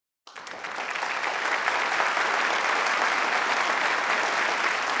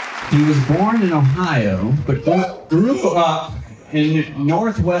He was born in Ohio, but grew up in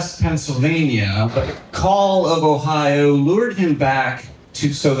northwest Pennsylvania. But the call of Ohio lured him back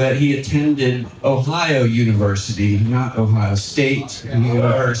so that he attended Ohio University, not Ohio State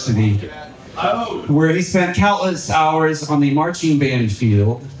University, where he spent countless hours on the marching band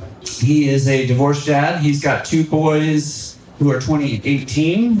field. He is a divorced dad. He's got 2 boys who are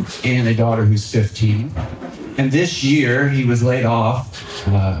 18 and a daughter who's 15. And this year, he was laid off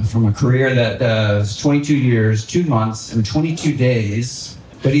from a career that was 22 years, 2 months, and 22 days.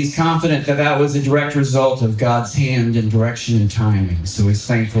 But he's confident that that was a direct result of God's hand and direction and timing. So he's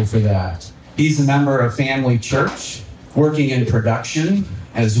thankful for that. He's a member of Family Church, working in production,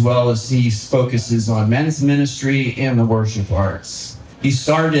 as well as he focuses on men's ministry and the worship arts. He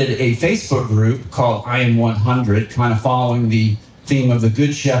started a Facebook group called I Am 100, kind of following the theme of the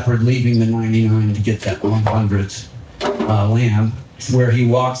Good Shepherd leaving the 99 to get that 100th lamb, where he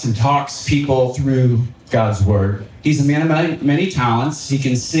walks and talks people through God's Word. He's a man of many talents. He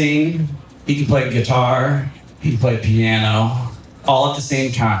can sing, he can play guitar, he can play piano, all at the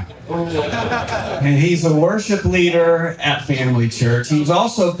same time. And he's a worship leader at Family Church. He was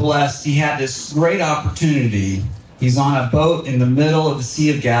also blessed. He had this great opportunity. He's on a boat in the middle of the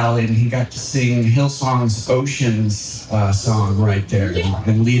Sea of Galilee, and he got to sing Hillsong's Oceans song right there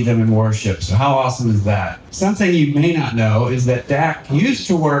and lead them in worship. So how awesome is that? Something you may not know is that Dax used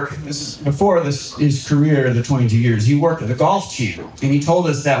to work, before his career, the 22 years, he worked at the Golf Channel. And he told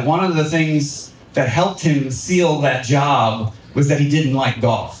us that one of the things that helped him seal that job was that he didn't like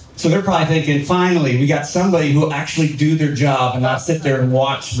golf. So they're probably thinking, finally, we got somebody who will actually do their job and not sit there and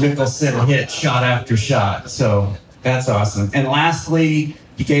watch Mickelson hit shot after shot. So that's awesome. And lastly,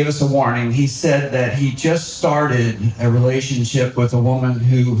 he gave us a warning. He said that he just started a relationship with a woman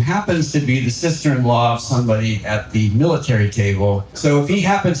who happens to be the sister-in-law of somebody at the military table. So if he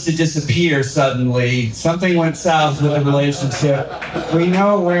happens to disappear suddenly, something went south with the relationship, we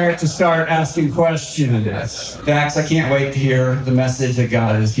know where to start asking questions. Dax, I can't wait to hear the message that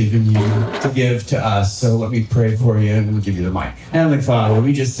God has given you to give to us. So let me pray for you, and we'll give you the mic. Heavenly Father,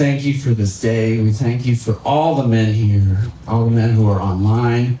 we just thank you for this day. We thank you for all the men here, all the men who are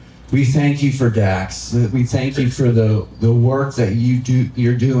online. We thank you for Dax. We thank you for the work that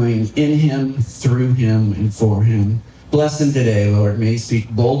you're doing in him, through him, and for him. Bless him today, Lord. May he speak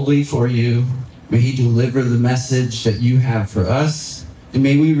boldly for you. May he deliver the message that you have for us. And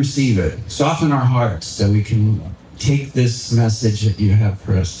may we receive it. Soften our hearts so we can take this message that you have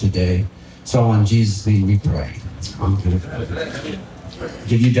for us today. So in Jesus' name we pray. Amen.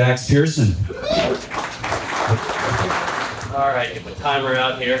 Give you Dax Pearson. All right, get the timer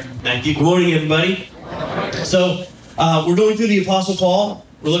out here. Thank you. Good morning, everybody. So we're going through the Apostle Paul.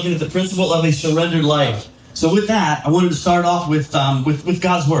 We're looking at the principle of a surrendered life. So with that, I wanted to start off with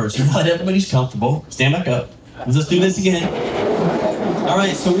God's words. So not everybody's comfortable. Stand back up. Let's do this again. All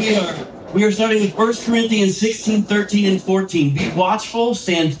right, so we are starting with 1 Corinthians 16, 13, and 14. Be watchful,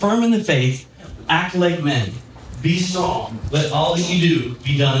 stand firm in the faith, act like men. Be strong. Let all that you do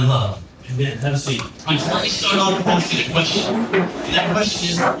be done in love. Amen. Have a seat. Let me start off with asking a question. And that question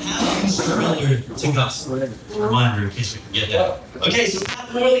is, how do you surrender to God? Reminder, in case we can get that. Okay, so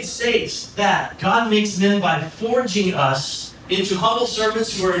Patrick Morley states that God makes men by forging us into humble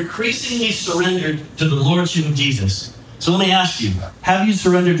servants who are increasingly surrendered to the Lordship of Jesus. So let me ask you, have you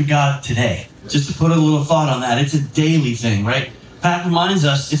surrendered to God today? Just to put a little thought on that, it's a daily thing, right? Pat reminds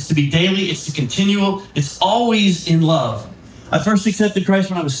us it's to be daily, it's to continual, it's always in love. I first accepted Christ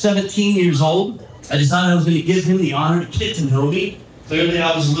when I was 17 years old. I decided I was going to give him the honor to get to know me. Clearly,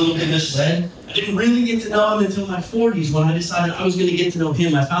 I was a little bit misled. I didn't really get to know him until my 40s when I decided I was going to get to know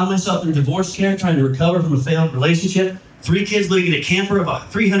him. I found myself in divorce care trying to recover from a failed relationship. 3 kids living in a camper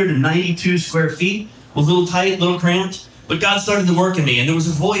about 392 square feet. A little tight, little cramped. But God started to work in me, and there was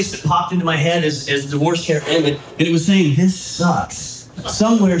a voice that popped into my head as divorce care ended, and it was saying, this sucks.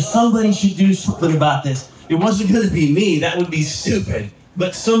 Somewhere, somebody should do something about this. It wasn't going to be me. That would be stupid.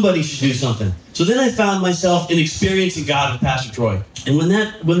 But somebody should do something. So then I found myself in experiencing God with Pastor Troy. And when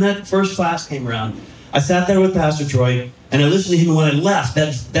that first class came around, I sat there with Pastor Troy, and I listened to him, and when I left,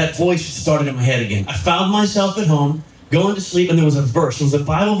 that voice started in my head again. I found myself at home, going to sleep, and there was a verse. It was a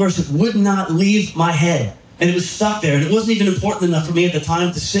Bible verse that would not leave my head. And it was stuck there. And it wasn't even important enough for me at the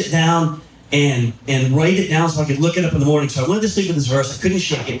time to sit down and write it down so I could look it up in the morning. So I went to sleep with this verse. I couldn't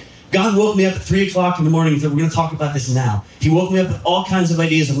shake it. God woke me up at 3 o'clock in the morning and said, we're going to talk about this now. He woke me up with all kinds of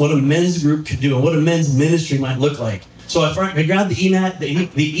ideas of what a men's group could do and what a men's ministry might look like. So I grabbed the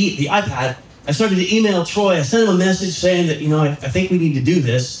iPad. I started to email Troy. I sent him a message saying that, I think we need to do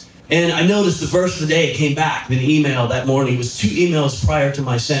this. And I noticed the verse of the day came back in an email that morning. It was 2 emails prior to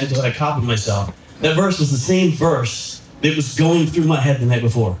my send because I copied myself. That verse was the same verse that was going through my head the night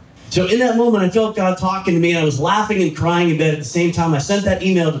before. So in that moment, I felt God talking to me, and I was laughing and crying in bed at the same time. I sent that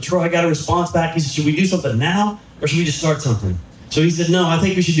email to Troy. I got a response back. He said, should we do something now, or should we just start something? So he said, no, I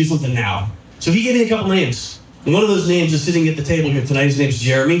think we should do something now. So he gave me a couple names. And one of those names is sitting at the table here tonight. His name's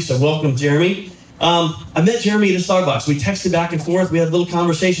Jeremy, so welcome, Jeremy. I met Jeremy at a Starbucks. We texted back and forth. We had a little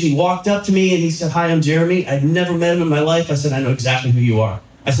conversation. He walked up to me, and he said, hi, I'm Jeremy. I'd never met him in my life. I said, I know exactly who you are.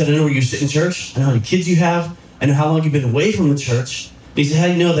 I said, I know where you sit in church. I know how many kids you have. I know how long you've been away from the church. And he said, how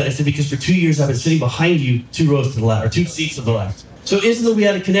do you know that? I said, because for 2 years I've been sitting behind you 2 rows to the left, or 2 seats to the left. So instantly we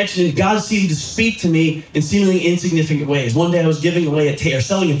had a connection, and God seemed to speak to me in seemingly insignificant ways. One day I was giving away or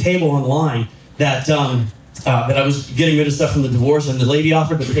selling a table online that I was getting rid of stuff from the divorce, and the lady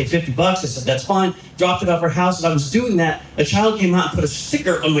offered to pay $50. I said, that's fine. Dropped it off her house, and I was doing that. A child came out and put a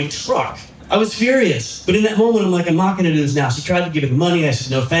sticker on my truck. I was furious, but in that moment, I'm like, I'm not going to do this now. She tried to give me the money. I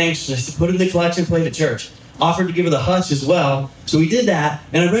said, no thanks. And I said, put it in the collection plate at church. Offered to give her the hutch as well. So we did that,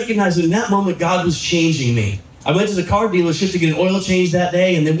 and I recognized that in that moment, God was changing me. I went to the car dealership to get an oil change that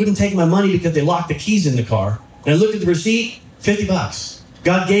day, and they wouldn't take my money because they locked the keys in the car. And I looked at the receipt, $50.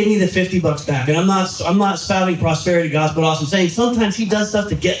 God gave me the $50 back, and I'm not spouting prosperity gospel. I'm saying sometimes He does stuff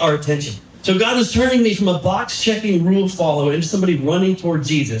to get our attention. So God was turning me from a box-checking rule follower into somebody running toward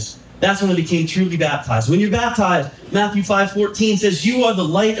Jesus. That's when I became truly baptized. When you're baptized, Matthew 5:14 says, you are the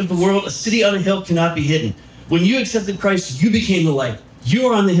light of the world. A city on a hill cannot be hidden. When you accepted Christ, you became the light. You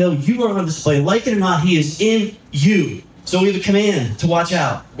are on the hill. You are on display. Like it or not, He is in you. So we have a command to watch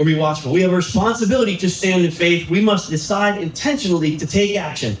out or be watchful. We have a responsibility to stand in faith. We must decide intentionally to take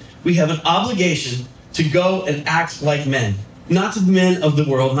action. We have an obligation to go and act like men. Not to the men of the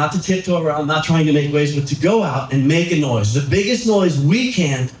world, not to tiptoe around, not trying to make waves, but to go out and make a noise. The biggest noise we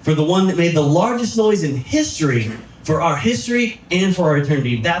can for the one that made the largest noise in history, for our history and for our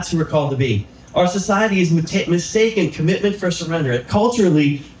eternity. That's who we're called to be. Our society has mistaken commitment for surrender.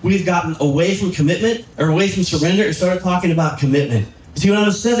 Culturally, we've gotten away from commitment or away from surrender and started talking about commitment. See, when I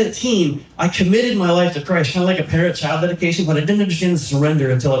was 17, I committed my life to Christ, kind of like a parent-child dedication, but I didn't understand the surrender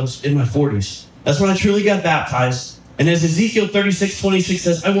until I was in my 40s. That's when I truly got baptized. And as Ezekiel 36:26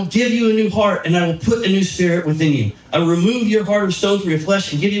 says, I will give you a new heart, and I will put a new spirit within you. I will remove your heart of stone from your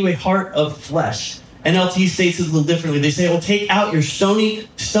flesh and give you a heart of flesh. NLT states it a little differently. They say, I will take out your stony,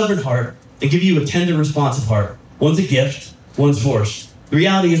 stubborn heart and give you a tender, responsive heart. One's a gift, one's forced. The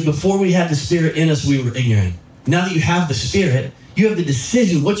reality is, before we had the Spirit in us, we were ignorant. Now that you have the Spirit, you have the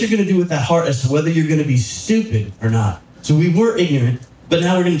decision what you're going to do with that heart as to whether you're going to be stupid or not. So we were ignorant, but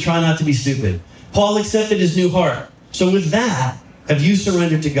now we're going to try not to be stupid. Paul accepted his new heart. So with that, have you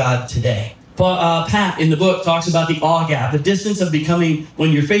surrendered to God today? Pat, in the book, talks about the awe gap, the distance of becoming,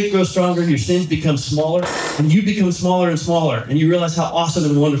 when your faith grows stronger, your sins become smaller, and you become smaller and smaller, and you realize how awesome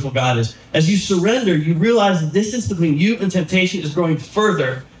and wonderful God is. As you surrender, you realize the distance between you and temptation is growing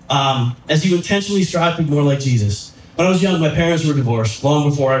further as you intentionally strive to be more like Jesus. When I was young, my parents were divorced, long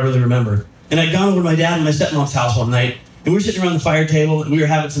before I really remembered. And I'd gone over to my dad and my stepmom's house one night, and we were sitting around the fire table, and we were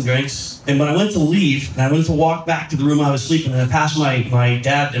having some drinks. And when I went to leave, and I went to walk back to the room I was sleeping, and I passed my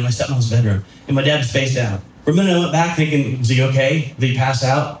dad and my stepmom's bedroom, and my dad was face down. For a minute, I went back thinking, was he okay? Did he pass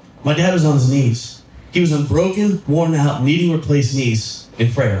out? My dad was on his knees. He was on broken, worn out, needing replaced knees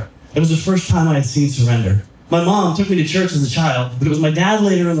in prayer. It was the first time I had seen surrender. My mom took me to church as a child, but it was my dad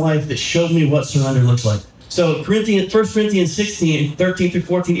later in life that showed me what surrender looks like. So 1 Corinthians 16, 13 through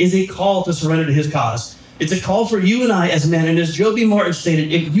 14 is a call to surrender to His cause. It's a call for you and I as men. And as Joe B. Martin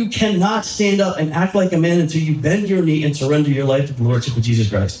stated, if you cannot stand up and act like a man until you bend your knee and surrender your life to the Lordship of Jesus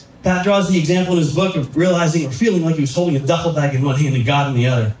Christ. Pat draws the example in his book of realizing or feeling like he was holding a duffel bag in one hand and God in the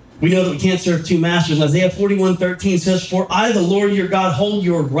other. We know that we can't serve two masters. Isaiah 41:13 says, for I, the Lord your God, hold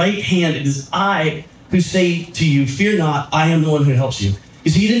your right hand. It is I who say to you, fear not, I am the one who helps you.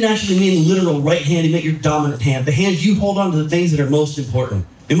 You see, He didn't actually mean the literal right hand. He meant your dominant hand, the hand you hold on to the things that are most important.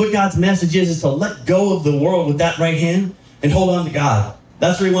 And what God's message is to let go of the world with that right hand and hold on to God.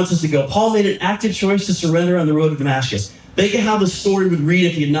 That's where He wants us to go. Paul made an active choice to surrender on the road to Damascus. Think of how the story would read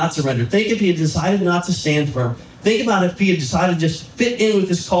if he had not surrendered. Think if he had decided not to stand firm. Think about if he had decided to just fit in with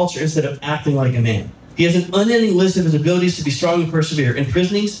this culture instead of acting like a man. He has an unending list of his abilities to be strong and persevere.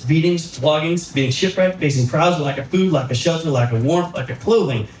 Imprisonings, beatings, floggings, being shipwrecked, facing crowds, lack of food, lack of shelter, lack of warmth, lack of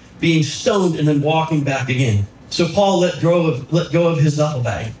clothing, being stoned, and then walking back again. So Paul let go of his duffel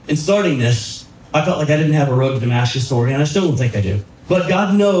bag. In starting this, I felt like I didn't have a road to Damascus story, and I still don't think I do. But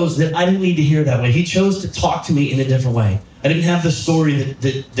God knows that I didn't need to hear that way. He chose to talk to me in a different way. I didn't have the story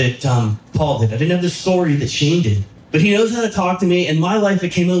that Paul did. I didn't have the story that Shane did. But he knows how to talk to me, and my life,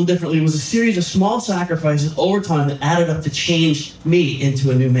 it came a little differently. It was a series of small sacrifices over time that added up to change me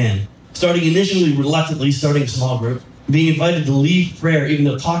into a new man. Starting initially reluctantly, starting a small group, being invited to lead prayer, even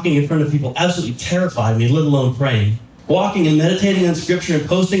though talking in front of people absolutely terrified me, let alone praying. Walking and meditating on scripture and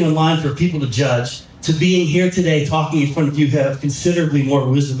posting online for people to judge, to being here today talking in front of you who have considerably more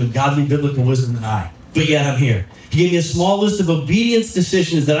wisdom and godly biblical wisdom than I. But yet I'm here. He gave me a small list of obedience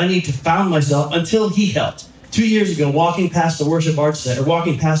decisions that I need to found myself until he helped. 2 years ago, walking past the worship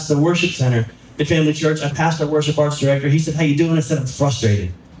center at Family Church, I passed our worship arts director. He said, "How you doing?" I said, "I'm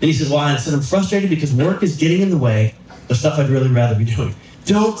frustrated." And he said, "Why?" And I said, "I'm frustrated because work is getting in the way of stuff I'd really rather be doing."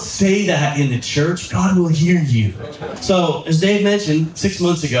 Don't say that in the church. God will hear you. So, as Dave mentioned, 6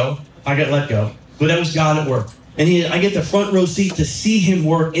 months ago, I got let go. But that was God at work. And I get the front row seat to see him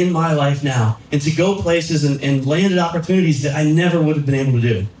work in my life now and to go places and land at opportunities that I never would have been able to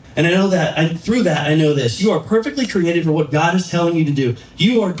do. And I know that, through that, I know this. You are perfectly created for what God is telling you to do.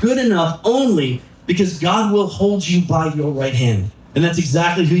 You are good enough only because God will hold you by your right hand. And that's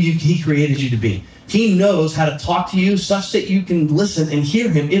exactly who he created you to be. He knows how to talk to you such that you can listen and hear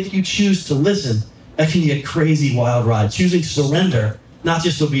him if you choose to listen. That can be a crazy, wild ride. Choosing surrender, not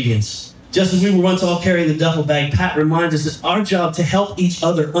just obedience. Just as we were once all carrying the duffel bag, Pat reminds us it's our job to help each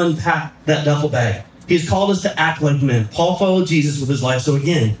other unpack that duffel bag. He has called us to act like men. Paul followed Jesus with his life. So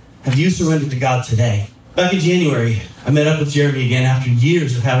again, have you surrendered to God today? Back in January, I met up with Jeremy again after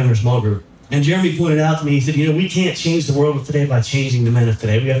years of having our small group. And Jeremy pointed out to me, he said, we can't change the world of today by changing the men of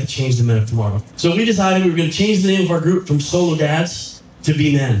today. We have to change the men of tomorrow. So we decided we were going to change the name of our group from Solo Dads to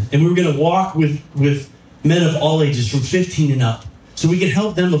Be Men. And we were going to walk with men of all ages from 15 and up, so we can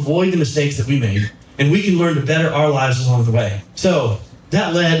help them avoid the mistakes that we made, and we can learn to better our lives along the way. So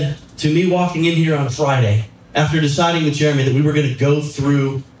that led to me walking in here on a Friday after deciding with Jeremy that we were going to go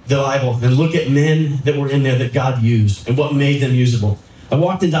through the Bible and look at men that were in there that God used and what made them usable. I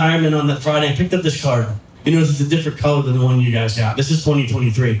walked into IronMen on that Friday and picked up this card. You notice it's a different color than the one you guys got. This is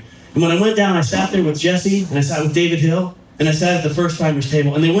 2023. And when I went down, I sat there with Jesse, and I sat with David Hill, and I sat at the first timers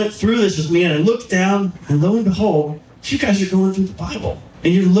table, and they went through this with me, and I looked down, and lo and behold, you guys are going through the Bible,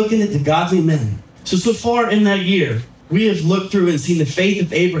 and you're looking at the godly men. So far in that year, we have looked through and seen the faith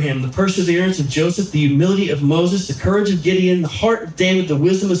of Abraham, the perseverance of Joseph, the humility of Moses, the courage of Gideon, the heart of David, the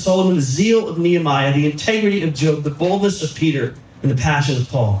wisdom of Solomon, the zeal of Nehemiah, the integrity of Job, the boldness of Peter, and the passion of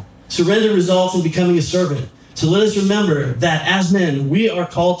Paul. Surrender results in becoming a servant. So let us remember that as men, we are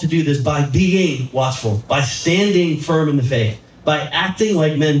called to do this by being watchful, by standing firm in the faith, by acting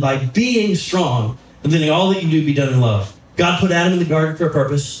like men, by being strong, and letting all that you do be done in love. God put Adam in the garden for a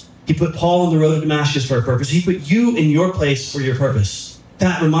purpose. He put Paul on the road to Damascus for a purpose. He put you in your place for your purpose.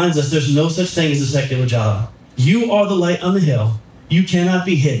 Pat reminds us there's no such thing as a secular job. You are the light on the hill. You cannot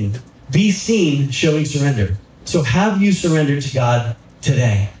be hidden. Be seen showing surrender. So have you surrendered to God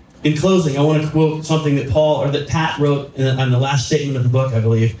today? In closing, I want to quote something that Pat wrote on the last statement of the book, I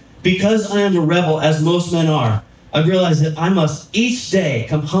believe. Because I am a rebel, as most men are, I realize that I must each day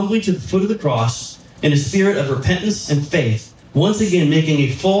come humbly to the foot of the cross in a spirit of repentance and faith, once again making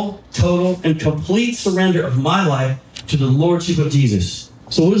a full, total, and complete surrender of my life to the Lordship of Jesus.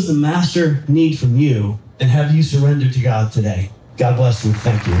 So what does the Master need from you, and have you surrendered to God today? God bless you.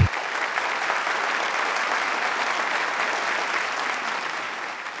 Thank you.